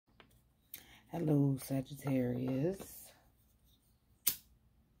Hello, Sagittarius.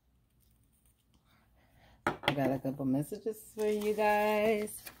 I got a couple messages for you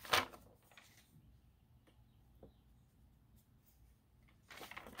guys.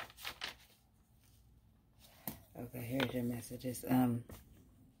 Okay, here's your messages.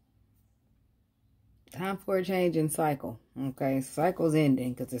 Time for a change in cycle. Okay, cycle's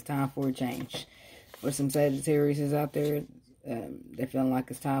ending because it's time for a change. For some Sagittarius out there, they're feeling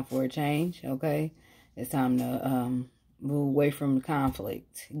like it's time for a change. Okay, it's time to move away from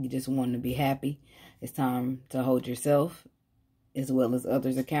conflict. You just want to be happy. It's time to hold yourself as well as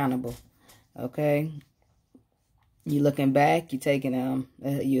others accountable. Okay, you looking back, you taking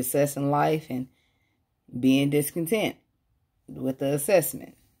you assessing life and being discontent with the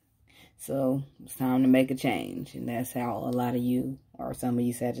assessment. So it's time to make a change, and that's how a lot of you, or some of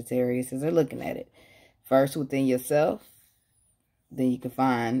you Sagittarius, are looking at it. First within yourself, then you can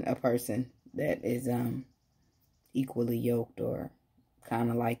find a person that is equally yoked or kind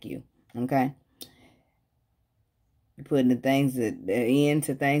of like you. Okay, you're putting the things that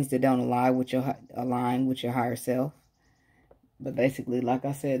into things that don't align with your higher self. But basically, like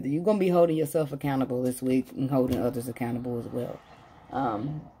I said, you're gonna be holding yourself accountable this week and holding others accountable as well.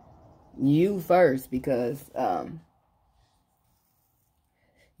 You first, because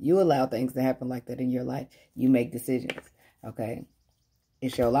you allow things to happen like that in your life. You make decisions, okay?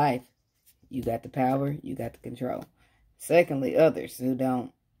 It's your life. You got the power. You got the control. Secondly, others who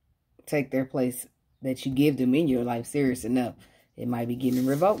don't take their place that you give them in your life serious enough, it might be getting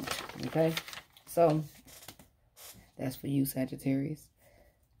revoked, okay? So, that's for you, Sagittarius.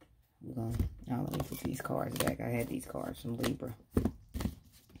 Now, let me put these cards back. I had these cards from Libra.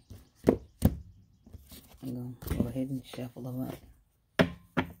 I'm going to go ahead and shuffle them up.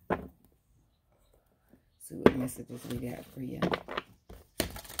 See what messages we got for you.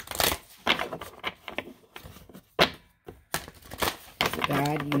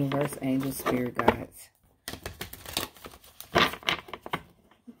 God, universe, angels, spirit guides.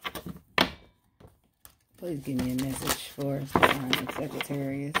 Please give me a message for sign of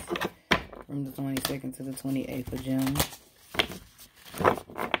Sagittarius from the 22nd to the 28th of June.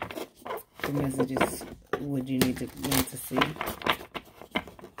 What messages would you need to see?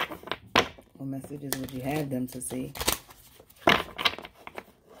 What messages would you have them to see?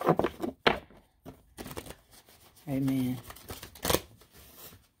 Amen.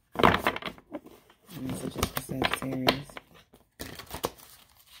 Messages for Sagittarius.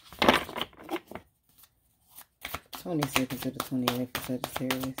 22nd to the 28th for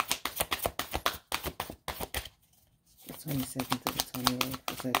Sagittarius. 22nd to the 28th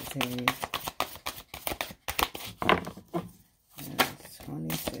for Sagittarius.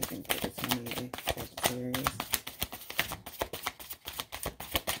 22nd to the 28th for Sagittarius.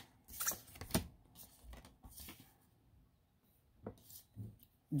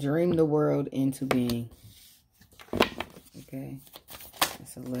 Dream the world into being. Okay.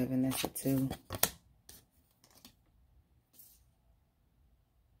 That's 11. That's a 2.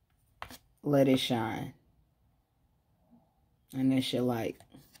 Let it shine. And that's your light.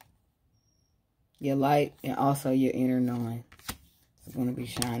 Your light and also your inner knowing is going to be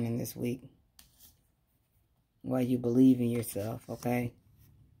shining this week. While you believe in yourself, okay?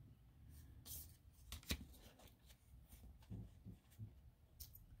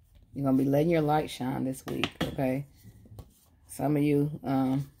 You're going to be letting your light shine this week, okay? Some of you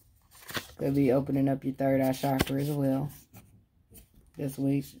could be opening up your third eye chakra as well. This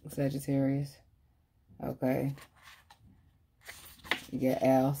week, Sagittarius. Okay. You got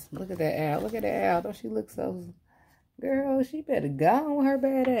owls. Look at that owl. Look at that owl. Don't she look so... Girl, she better go on with her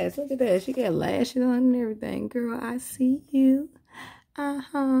bad ass. Look at that. She got lashes on and everything. Girl, I see you.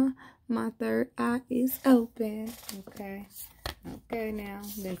 My third eye is open. Okay. Okay, now.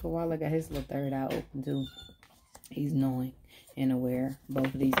 Then Koala got his little third eye open, too. He's knowing and aware.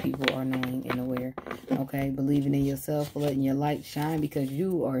 Both of these people are knowing and aware. Okay, believing in yourself, letting your light shine because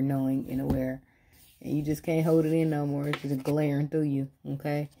you are knowing and aware. And you just can't hold it in no more. It's just glaring through you.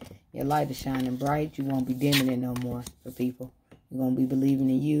 Okay, your light is shining bright. You won't be dimming it no more for people. You're going to be believing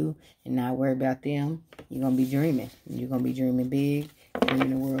in you and not worry about them. You're going to be dreaming. You're going to be dreaming big,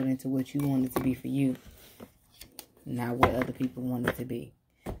 dreaming the world into what you want it to be for you. Not what other people want it to be.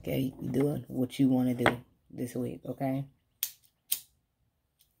 Okay, you're doing what you want to do this week, okay?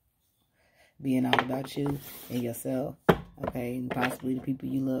 Being all about you and yourself, okay? And possibly the people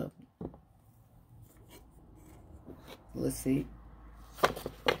you love. Let's see.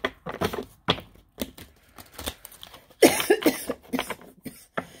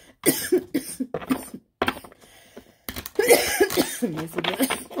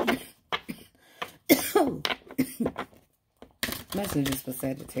 Messages for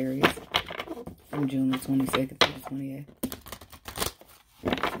Sagittarius from June the 22nd to the 28th.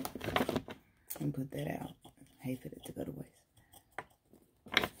 And put that out. I hate for it to go to waste.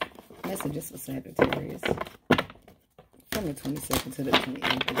 Messages for Sagittarius from the 22nd to the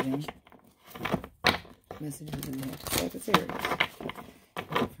 28th of June. Messages we have for Sagittarius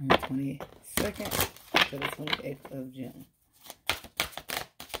from the 22nd to the 28th of June.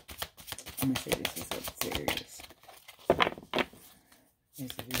 Messages for Sagittarius.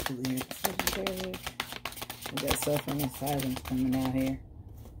 Messages we have for Sagittarius. We got suffering and silence coming out here.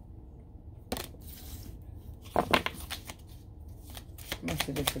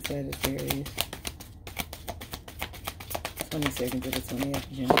 Messages for Sagittarius. 22nd to the 20th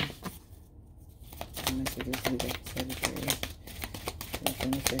of June. Messages we got for Sagittarius. From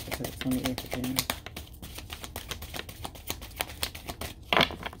the 22nd to the 28th of June.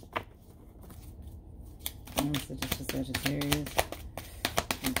 Messages for Sagittarius.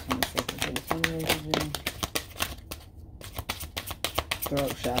 From the 22nd to the 28th of June.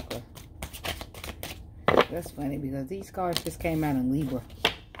 Throat chakra. That's funny because these cards just came out in Libra.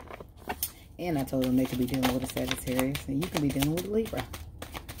 And I told them they could be dealing with a Sagittarius. And you can be dealing with a Libra.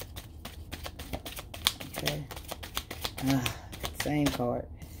 Okay. Same card.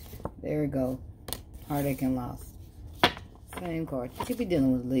 There we go. Heartache and loss. Same card. You could be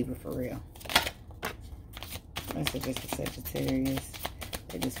dealing with a Libra for real. Messages for Sagittarius.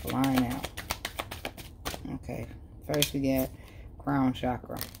 They're just flying out. Okay. First we got crown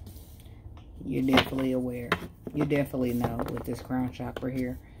chakra. You're definitely aware. You definitely know with this crown chakra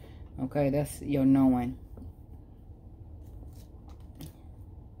here. Okay, that's your knowing.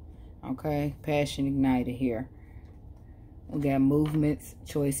 Okay, passion ignited here. We got movements,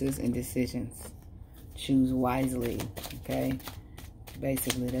 choices, and decisions. Choose wisely. Okay,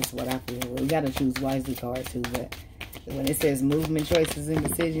 basically that's what I feel. We got to choose wisely card too, but when it says movement, choices, and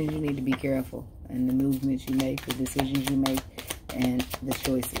decisions, you need to be careful. And the movements you make, the decisions you make, and the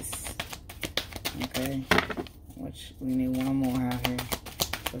choices. Okay, which we need one more out here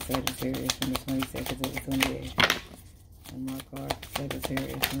for Sagittarius from the 22nd to the 28th. One more card for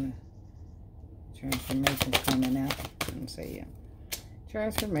Sagittarius from the transformation's coming out. Let me say yeah.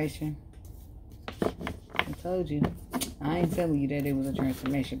 Transformation. I told you. I ain't telling you that it was a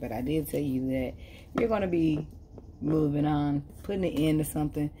transformation, but I did tell you that you're going to be moving on, putting an end to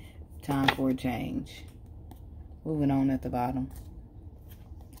something. Time for a change. Moving on at the bottom.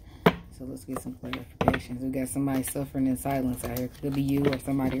 So let's get some clarifications. We got somebody suffering in silence out here. Could be you or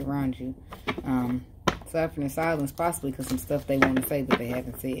somebody around you. Suffering in silence, possibly because some stuff they want to say but they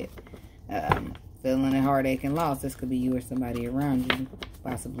haven't said. Feeling a heartache and loss. This could be you or somebody around you.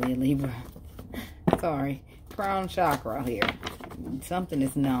 Possibly a Libra. Sorry. Crown chakra here. Something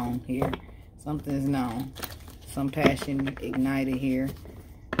is known here. Something is known. Some passion ignited here.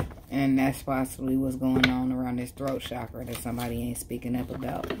 And that's possibly what's going on around this throat chakra that somebody ain't speaking up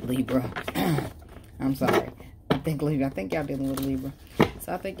about. Libra. I'm sorry. I think y'all dealing with Libra.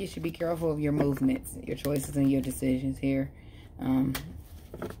 So I think you should be careful of your movements, your choices, and your decisions here. And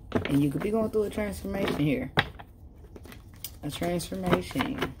you could be going through a transformation here. A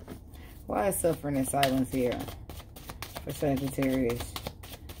transformation. Why is suffering in silence here for Sagittarius?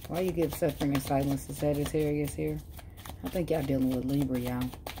 Why you give suffering in silence to Sagittarius here? I think y'all dealing with Libra, y'all.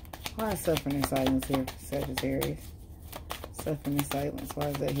 Why is suffering in silence here for Sagittarius? Suffering in silence. Why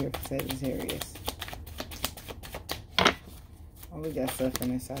is that here for Sagittarius? Oh, we got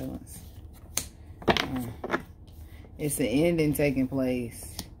suffering in silence. It's an ending taking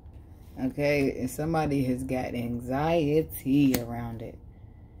place. Okay? And somebody has got anxiety around it.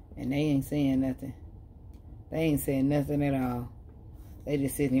 And they ain't saying nothing. They ain't saying nothing at all. They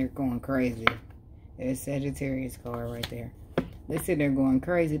just sitting here going crazy. There's Sagittarius card right there. They're sitting there going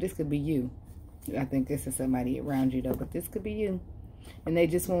crazy. This could be you. I think this is somebody around you, though. But this could be you. And they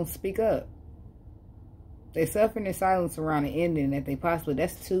just won't speak up. They're suffering in silence around the ending that they possibly...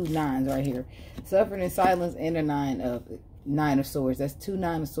 That's 2 9s right here. Suffering in silence and a 9 of swords. That's 2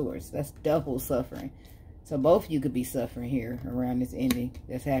 9 of swords. That's double suffering. So both of you could be suffering here around this ending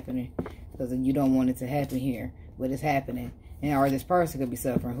that's happening. Because you don't want it to happen here. But it's happening. And or this person could be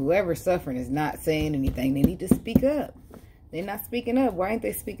suffering. Whoever's suffering is not saying anything. They need to speak up. They're not speaking up. Why ain't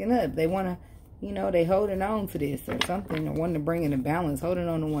they speaking up? They want to, you know, they holding on to this or something. Or wanting to bring in the balance. Holding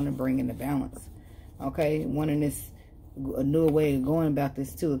on to wanting to bring in the balance. Okay? Wanting this, a new way of going about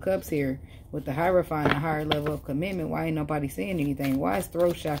this 2 of Cups here. With the Hierophant, a higher level of commitment. Why ain't nobody saying anything? Why is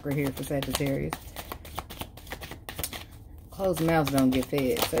throat chakra here for Sagittarius? Closed mouths don't get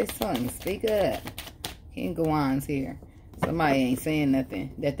fed. Say something. Speak up. King of Wands here. Somebody ain't saying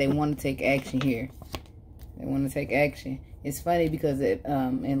nothing. That they want to take action here. They want to take action. It's funny because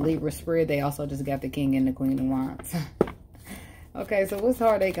in Libra spread, they also just got the King and the Queen of Wands. Okay, so what's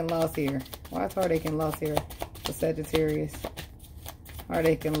heartache and loss here? Why is heartache and loss here for Sagittarius?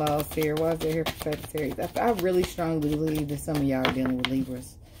 Heartache and loss here. Why is it here for Sagittarius? I really strongly believe that some of y'all are dealing with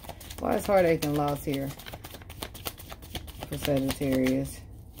Libras. Why is heartache and loss here for Sagittarius?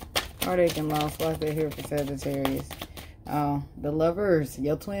 Heartache and loss. Why is that here for Sagittarius? The Lovers.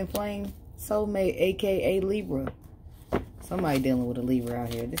 Your twin flame soulmate, aka Libra. Somebody dealing with a Libra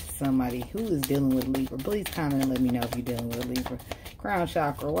out here. This is somebody who is dealing with a Libra. Please comment and let me know if you're dealing with a Libra. Crown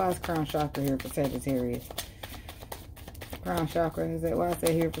chakra. Why is crown chakra here for Sagittarius? Crown chakra. Why is that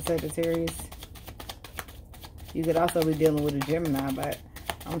here for Sagittarius? You could also be dealing with a Gemini, but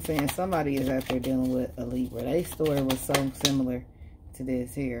I'm saying somebody is out there dealing with a Libra. Their story was so similar to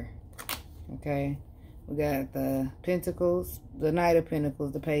this here. Okay. We got the Pentacles, the Knight of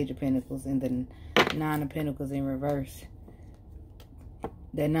Pentacles, the Page of Pentacles, and the Nine of Pentacles in reverse.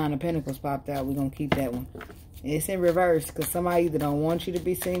 That Nine of Pentacles popped out. We're going to keep that one. It's in reverse because somebody either don't want you to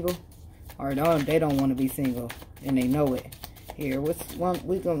be single or they don't want to be single and they know it. Here, we're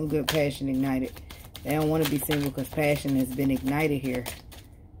going to get passion ignited. They don't want to be single because passion has been ignited here.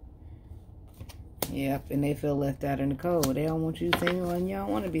 Yep, and they feel left out in the cold. They don't want you single and you don't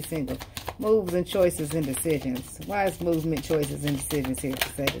want to be single. Moves and choices and decisions. Why is movement, choices, and decisions here for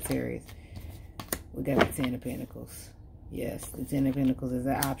Sagittarius? We got the Ten of Pentacles. Yes, the Ten of Pentacles is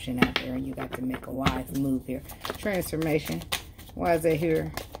an option out there, and you got to make a wise move here. Transformation. Why is that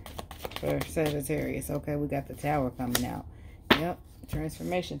here for Sagittarius? Okay, we got the Tower coming out. Yep,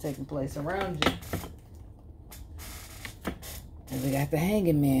 transformation taking place around you. And we got the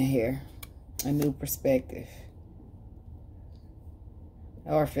Hanging Man here. A new perspective.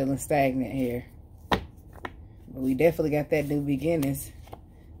 Or feeling stagnant here. But we definitely got that new beginnings.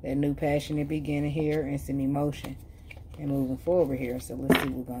 That new passionate beginning here. Instant emotion. And moving forward here. So let's see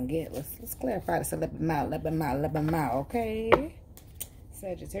what we're going to get. Let's clarify this a little bit more. Okay.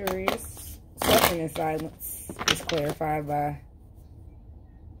 Sagittarius. Suffering in silence. It's clarified by...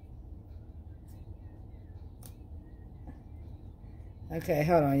 Okay,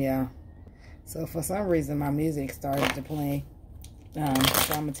 hold on, y'all. So for some reason, my music started to play. So I'm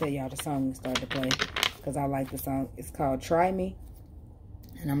going to tell y'all the song started to play. Because I like the song. It's called Try Me.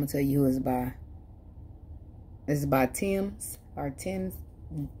 And I'm going to tell you who it's by. It's by Tim's. Or Tim's.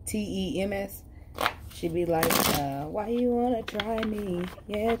 T-E-M-S. She be like, why you want to try me?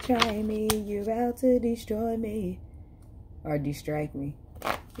 Yeah, try me. You're about to destroy me. Or distract me.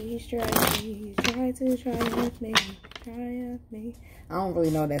 Distract me. Try to triumph me. Triumph me. I don't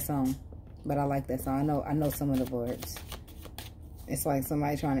really know that song. But I like that song. I know some of the words. It's like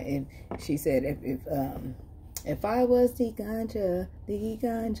somebody trying to, she said, if I was the ganja,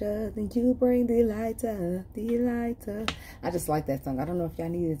 then you bring the lighter. I just like that song. I don't know if y'all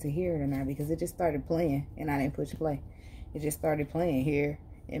needed to hear it or not because it just started playing and I didn't push play. It just started playing here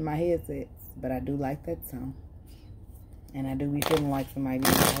in my headset. But I do like that song. And I do be feeling like somebody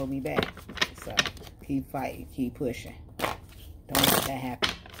needs to hold me back. So keep fighting, keep pushing. Don't let that happen.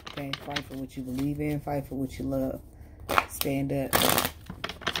 Okay, fight for what you believe in, fight for what you love. Stand up.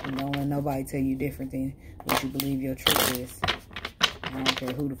 And don't let nobody tell you different than what you believe your truth is. I don't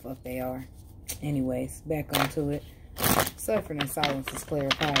care who the fuck they are. Anyways, back onto it. Suffering in silence is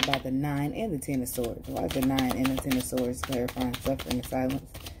clarified by the 9 and the 10 of swords. Why is the 9 and the 10 of swords clarifying suffering in silence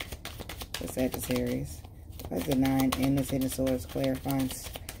for Sagittarius? Why is the 9 and the 10 of swords clarifying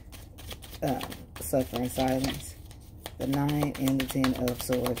suffering in silence? The 9 and the 10 of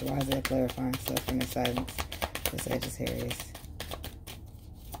swords. Why is that clarifying suffering in silence for Sagittarius?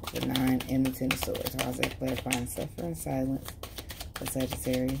 The 9 and the 10 of swords. Why is that clarifying suffering in silence for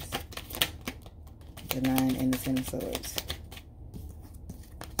Sagittarius? The 9 and the 10 of swords.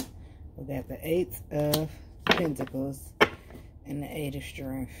 We got the 8 of Pentacles and the 8 of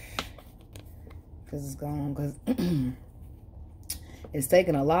Strength. Because it's gone. Because it's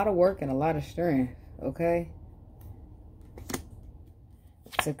taking a lot of work and a lot of strength. Okay?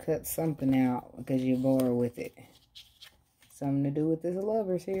 To cut something out because you're bored with it. Something to do with this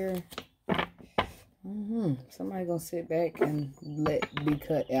Lovers here. Somebody gonna sit back and be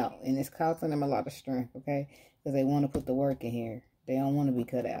cut out. And it's costing them a lot of strength, okay? Because they want to put the work in here. They don't want to be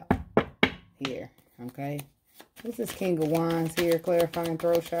cut out. Here, okay? This is King of Wands here, clarifying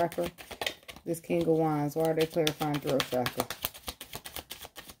throat chakra. This King of Wands, why are they clarifying throat chakra?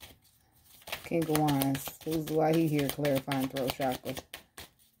 King of Wands, why he here clarifying throat chakra?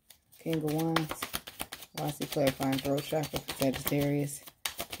 King of Wands, why is he clarifying throat chakra for Sagittarius?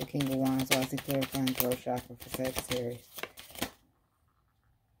 The King of Wands, why is he clarifying throat chakra for Sagittarius?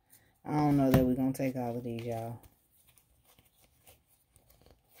 I don't know that we're going to take all of these, y'all.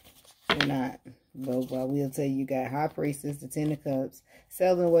 We're not. But I will tell you, got High Priestess, the Ten of Cups,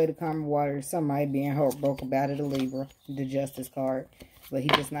 sailing away to calmer waters, somebody being heartbroken about it, a Libra, the Justice card. But he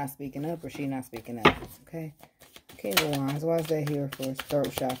just not speaking up, or she not speaking up. Okay? King of Wands, why is that here for his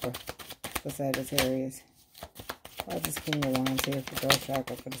throat chakra for Sagittarius? Why is this King of Wands here for throat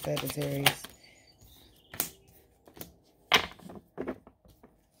chakra for the Sagittarius?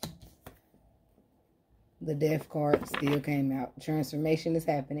 The Death card still came out. Transformation is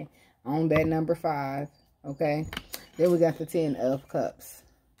happening on that number 5. Okay? Then we got the 10 of Cups.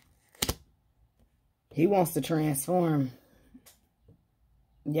 He wants to transform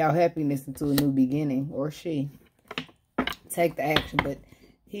y'all happiness into a new beginning, or she. Take the action, but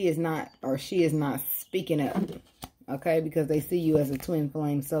he is not, or she is not speaking up. Okay? Because they see you as a twin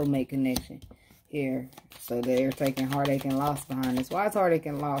flame soulmate connection here. So they're taking heartache and loss behind this. Why is heartache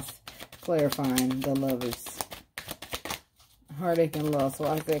and loss clarifying the Lovers? Heartache and loss.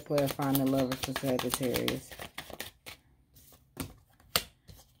 Why is that clarifying the Lovers for Sagittarius?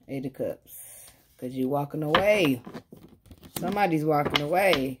 8 of Cups. Because you're walking away. Somebody's walking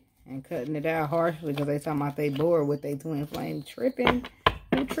away and cutting it out harshly because they talking about they bored with their twin flame. Tripping?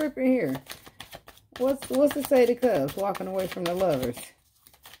 Who tripping here? What's the 8 of Cups? Walking away from the Lovers.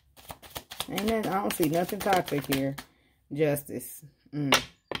 Ain't that, I don't see nothing toxic here. Justice.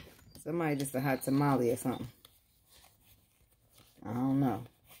 Somebody just a hot tamale or something. I don't know.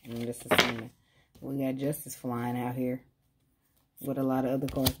 I'm just assuming. We got Justice flying out here with a lot of other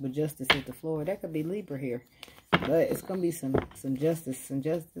cards, but Justice hit the floor. That could be Libra here, but it's gonna be some justice. Some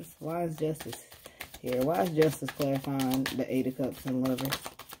justice. Why is Justice here? Why is Justice clarifying the 8 of Cups and Lovers?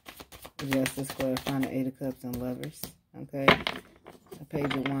 Justice clarifying the 8 of Cups and Lovers. Okay. A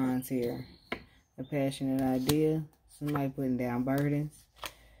Page of Wands here. A passionate idea. Somebody putting down burdens.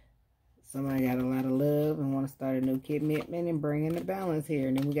 Somebody got a lot of love and want to start a new commitment and bring in the balance here.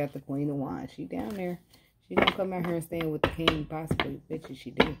 And then we got the Queen of Wands. She down there. She don't come out here and stand with the King, possibly. Bitches,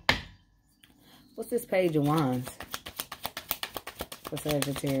 she do. What's this Page of Wands for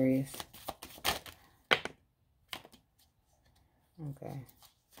Sagittarius? Okay.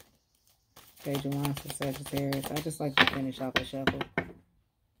 Page of Wands for Sagittarius. I just like to finish off the shuffle.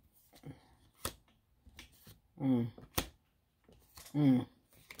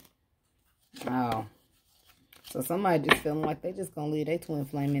 Oh. So somebody just feeling like they just gonna leave their twin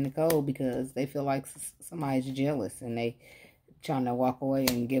flame in the cold because they feel like somebody's jealous and they trying to walk away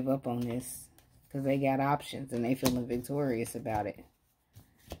and give up on this because they got options and they feeling victorious about it.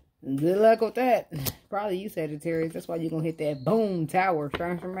 Good luck with that. Probably you, Sagittarius. That's why you're gonna hit that boom tower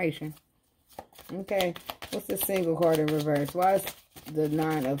transformation. Okay. What's the single card in reverse? Why is the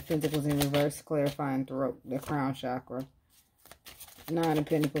 9 of Pentacles in reverse clarifying throat, the crown chakra? 9 of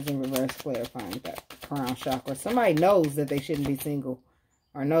Pentacles in reverse clarifying that crown chakra. Somebody knows that they shouldn't be single,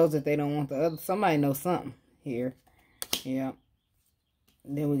 or knows that they don't want the other. Somebody knows something here. Yeah.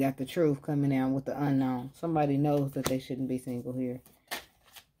 Then we got the Truth coming out with the unknown. Somebody knows that they shouldn't be single here.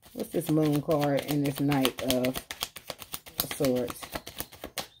 What's this Moon card and this Knight of Swords?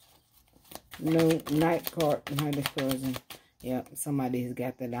 No, Knight card. Knight of Swords. Yep, somebody's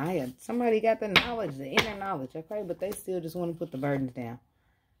got the knowledge. Somebody got the knowledge, the inner knowledge, okay? But they still just want to put the burdens down,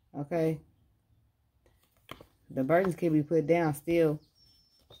 okay? The burdens can be put down still,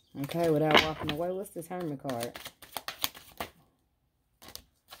 okay, without walking away. What's this Hermit card?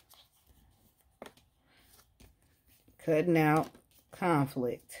 Cutting out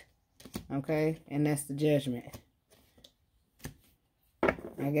conflict, okay? And that's the Judgment.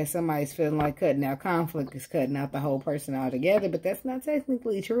 I guess somebody's feeling like cutting out conflict is cutting out the whole person altogether, but that's not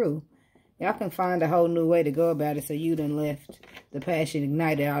technically true. Y'all can find a whole new way to go about it so you done left the passion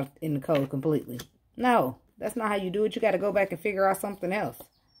ignited out in the cold completely. No, that's not how you do it. You got to go back and figure out something else.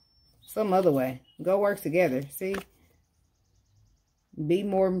 Some other way. Go work together. See? Be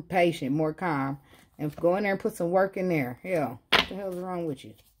more patient, more calm, and go in there and put some work in there. Hell, what the hell is wrong with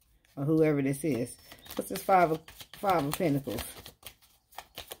you? Or whoever this is. What's this Five of Pentacles?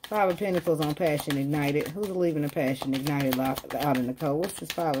 5 of Pentacles on Passion Ignited. Who's leaving the Passion Ignited out in the cold? What's this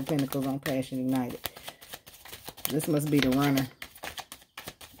 5 of Pentacles on Passion Ignited? This must be the runner.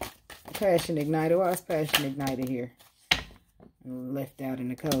 Passion Ignited. Why is Passion Ignited here? Left out in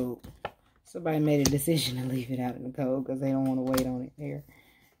the cold. Somebody made a decision to leave it out in the cold because they don't want to wait on it here.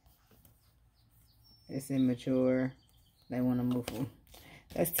 It's immature. They want to move on.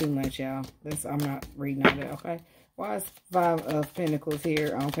 That's too much, y'all. I'm not reading all that, okay? Why is 5 of Pentacles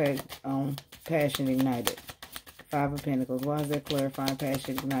here on Passion Ignited? 5 of Pentacles. Why is that clarifying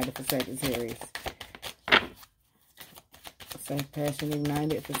Passion Ignited for Sagittarius? Passion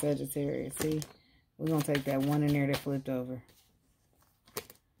ignited for Sagittarius. See, we're going to take that one in there that flipped over.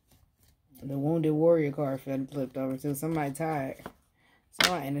 The Wounded Warrior card flipped over too. Somebody tired.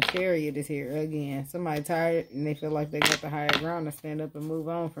 Somebody in the Chariot is here again. Somebody tired and they feel like they got the higher ground to stand up and move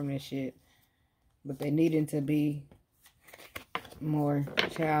on from this shit. But they needing to be more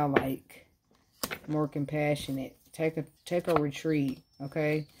childlike, more compassionate. Take a retreat,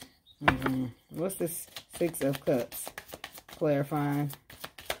 okay? What's this 6 of Cups? Clarifying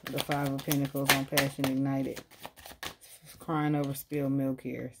the 5 of Pentacles on Passion Ignited. Crying over spilled milk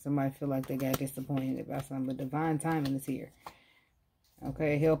here. Somebody feel like they got disappointed about something, but divine timing is here.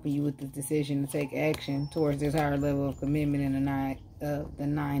 Okay, helping you with the decision to take action towards this higher level of commitment in the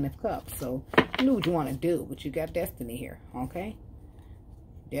 9 of Cups. So you knew what you want to do, but you got destiny here. Okay,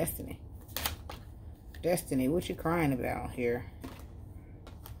 destiny. What you crying about here?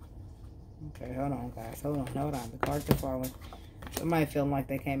 Okay, hold on, guys. Hold on. The cards are falling. Somebody feeling like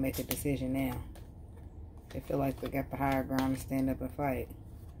they can't make a decision now. They feel like they got the higher ground to stand up and fight.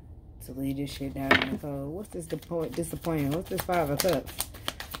 To leave this shit down in the cold. What's this disappointment? What's this 5 of Cups?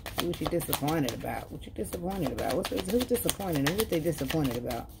 What you disappointed about? Who's disappointed and what they disappointed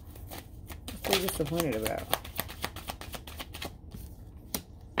about? What's they disappointed about?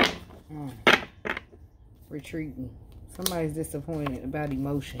 Retreating. Somebody's disappointed about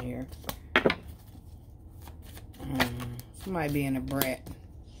emotion here. Somebody being a brat.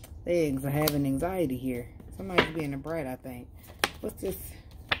 They are having anxiety here. Somebody's being a brat, I think. What's this?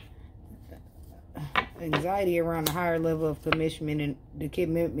 Anxiety around the higher level of commitment and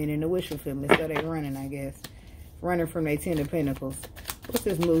the wish fulfillment. So they're running, I guess. Running from their 10 of Pentacles. What's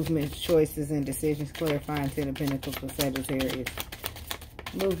this? Movement, choices, and decisions. Clarifying 10 of Pentacles for Sagittarius.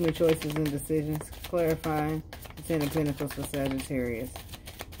 Movement, choices, and decisions. Clarifying the 10 of Pentacles for Sagittarius.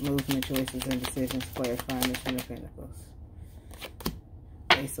 Movement, choices, and decisions. Clarifying the 10 of Pentacles.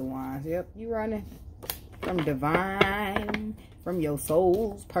 Ace of Wands. Yep, you running from divine, from your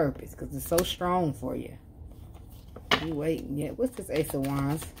soul's purpose, because it's so strong for you. You waiting yet? What's this Ace of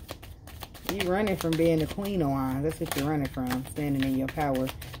Wands? You running from being the Queen of Wands. That's what you're running from. Standing in your power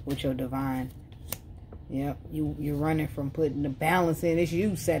with your divine. Yep, you're running from putting the balance in. It's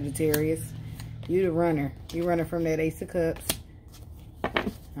you, Sagittarius. You the runner. You running from that Ace of Cups. I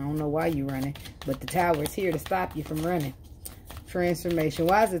don't know why you running, but the Tower is here to stop you from running. Transformation.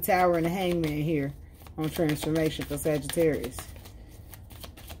 Why is the Tower and the Hangman here on transformation for Sagittarius?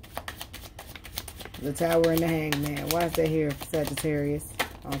 The Tower and the Hangman. Why is that here for Sagittarius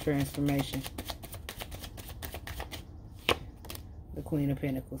on transformation? The Queen of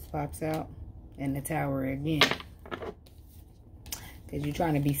Pentacles pops out. And the Tower again. Because you're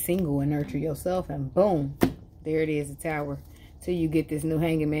trying to be single and nurture yourself. And boom. There it is, the Tower. Till you get this new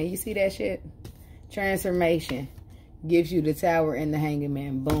Hanging Man. You see that shit? Transformation. Gives you the Tower and the Hanging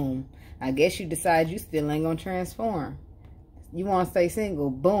Man. Boom. I guess you decide you still ain't going to transform. You want to stay single.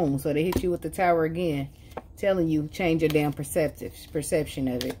 Boom. So they hit you with the Tower again. Telling you change your damn perception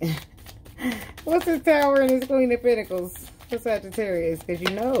of it. What's this Tower and this Queen of Pentacles for Sagittarius? Because you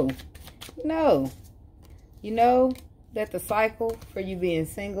know that the cycle for you being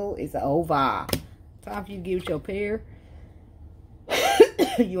single is over. Time for you to get with your pair.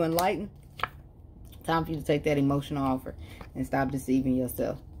 You enlighten. Time for you to take that emotional offer and stop deceiving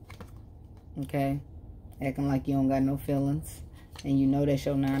yourself. Okay? Acting like you don't got no feelings. And you know that's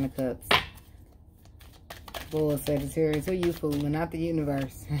your 9 of Cups. Boy, Sagittarius, who you fooling? Not the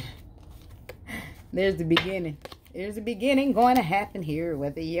universe. There's the beginning. There's a beginning going to happen here,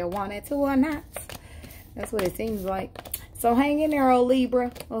 whether you want it to or not. That's what it seems like. So hang in there, old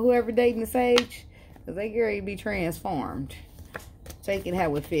Libra, or whoever dating the Sage, because they get ready to be transformed. Take it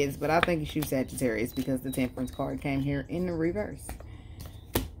how it fits, but I think it's you, Sagittarius, because the Temperance card came here in the reverse.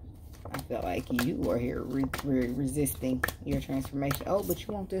 I feel like you are here resisting your transformation. Oh, but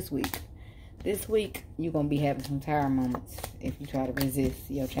you want this week. This week, you're going to be having some tired moments if you try to resist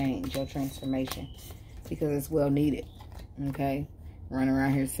your change, your transformation. Because it's well needed, okay? Running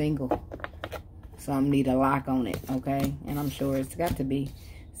around here single. Some need a lock on it, okay? And I'm sure it's got to be.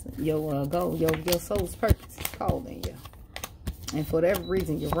 So your goal, your soul's purpose is calling you. And for whatever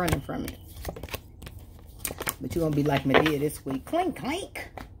reason, you're running from it. But you're going to be like Medea this week. Clink, clink.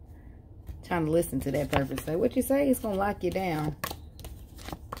 Trying to listen to that purpose. Say, what you say? It's going to lock you down.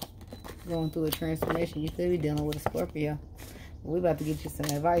 Going through a transformation. You could be dealing with a Scorpio. We're about to get you some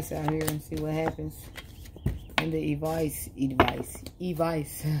advice out here and see what happens. In the advice in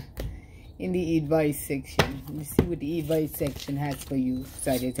the advice section. Let's see what the advice section has for you,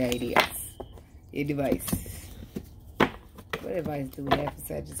 Sagittarius. Advice. What advice do we have for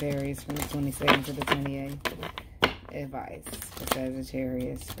Sagittarius from the 27th to the 28th? advice for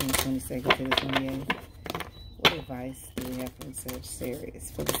Sagittarius from the 22nd to the 28th? What advice do we have from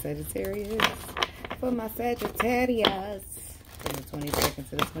Sagittarius for the Sagittarius? For my Sagittarius from the 22nd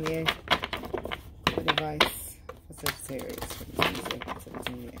to the 28th. What advice for Sagittarius from the 22nd to the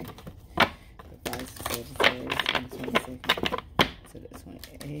 28th? Advice for Sagittarius from the 22nd to the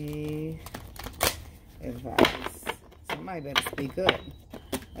 28th. Advice. Somebody better speak up.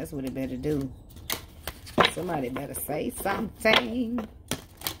 That's what it better do. Somebody better say something.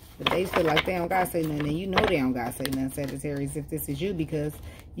 But they feel like they don't gotta say nothing. And you know they don't gotta say nothing, Sagittarius, if this is you. Because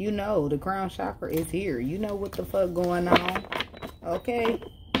you know the crown chakra is here. You know what the fuck going on. Okay?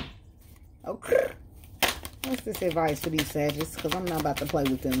 Okay. What's this advice for these Sagittarius? Because I'm not about to play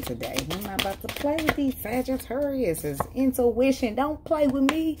with them today. I'm not about to play with these Sagittarius. It's intuition. Don't play with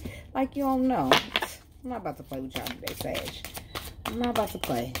me like you don't know. I'm not about to play with y'all today, Sag. I'm not about to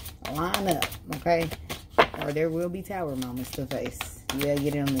play. Line up, okay? Or there will be tower moments to face. You gotta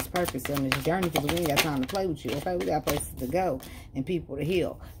get in on this purpose, on this journey, because we ain't got time to play with you, okay? We got places to go and people to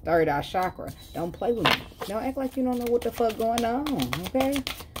heal. Third eye chakra. Don't play with me. Don't act like you don't know what the fuck going on, okay?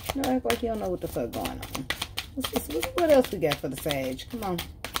 Don't act like you don't know what the fuck going on. What else we got for the Sag? Come on.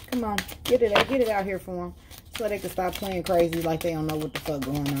 Come on. Get it out here for them. So they can stop playing crazy like they don't know what the fuck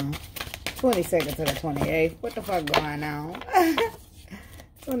going on. 22nd to the 28th. What the fuck going on?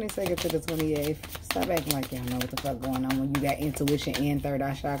 22nd to the 28th. Stop acting like y'all know what the fuck going on when you got intuition and third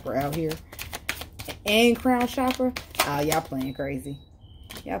eye chakra out here. And crown chakra. Oh, y'all playing crazy.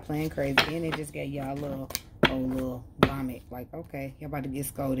 Y'all playing crazy. And it just gave y'all a little vomit. Like, okay, y'all about to get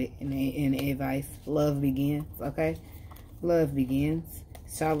scolded in the advice. Love begins, okay? Love begins.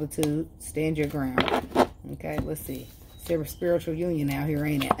 Solitude. Stand your ground. Okay, let's see. Spiritual union out here,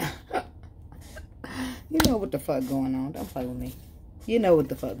 ain't it? You know what the fuck going on. Don't play with me. You know what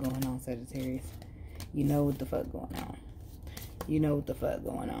the fuck going on, Sagittarius. You know what the fuck going on. You know what the fuck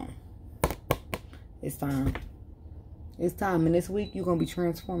going on. It's time. It's time. And this week, you're going to be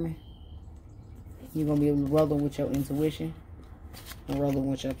transforming. You're going to be rolling with your intuition. Rolling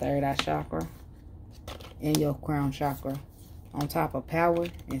with your third eye chakra. And your crown chakra. On top of power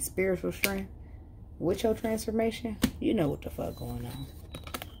and spiritual strength. With your transformation, you know what the fuck going on.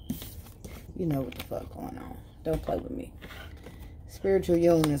 You know what the fuck going on. Don't play with me. Spiritual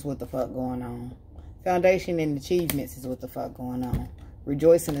union is what the fuck going on. Foundation and achievements is what the fuck going on.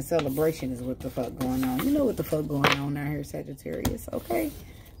 Rejoicing and celebration is what the fuck going on. You know what the fuck going on out here, Sagittarius. Okay?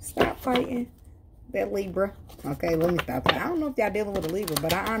 Stop fighting that Libra. Okay, let me stop. I don't know if y'all dealing with a Libra,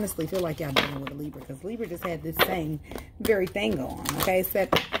 but I honestly feel like y'all dealing with a Libra. Because Libra just had this same very thing going on. Okay?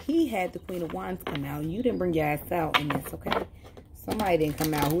 Except he had the Queen of Wands come out. And you didn't bring your ass out in this, okay? Somebody didn't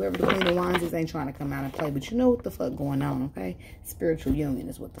come out. Whoever the Queen of Wands is ain't trying to come out and play. But you know what the fuck going on, okay? Spiritual union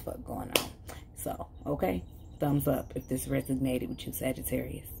is what the fuck going on. So, okay? Thumbs up if this resonated with you,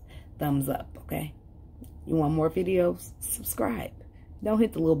 Sagittarius. Thumbs up, okay? You want more videos? Subscribe. Don't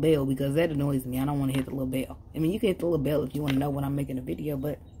hit the little bell because that annoys me. I don't want to hit the little bell. I mean, you can hit the little bell if you want to know when I'm making a video,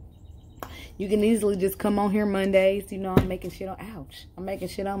 but you can easily just come on here Mondays. You know, I'm making shit on, ouch. I'm making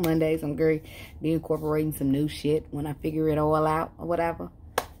shit on Mondays. I'm going to be incorporating some new shit when I figure it all out or whatever.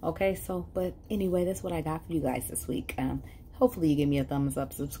 Okay, so, but anyway, that's what I got for you guys this week. Hopefully you give me a thumbs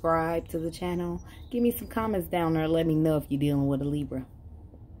up, subscribe to the channel. Give me some comments down there. Let me know if you're dealing with a Libra.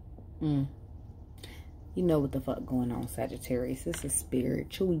 You know what the fuck going on, Sagittarius. This is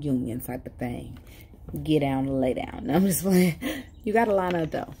spiritual union type of thing. Get down and lay down. No, I'm just playing. You got to line up,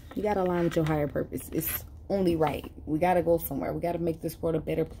 though. You got to line with your higher purpose. It's only right. We got to go somewhere. We got to make this world a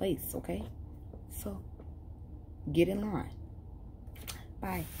better place, okay? So, get in line.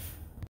 Bye.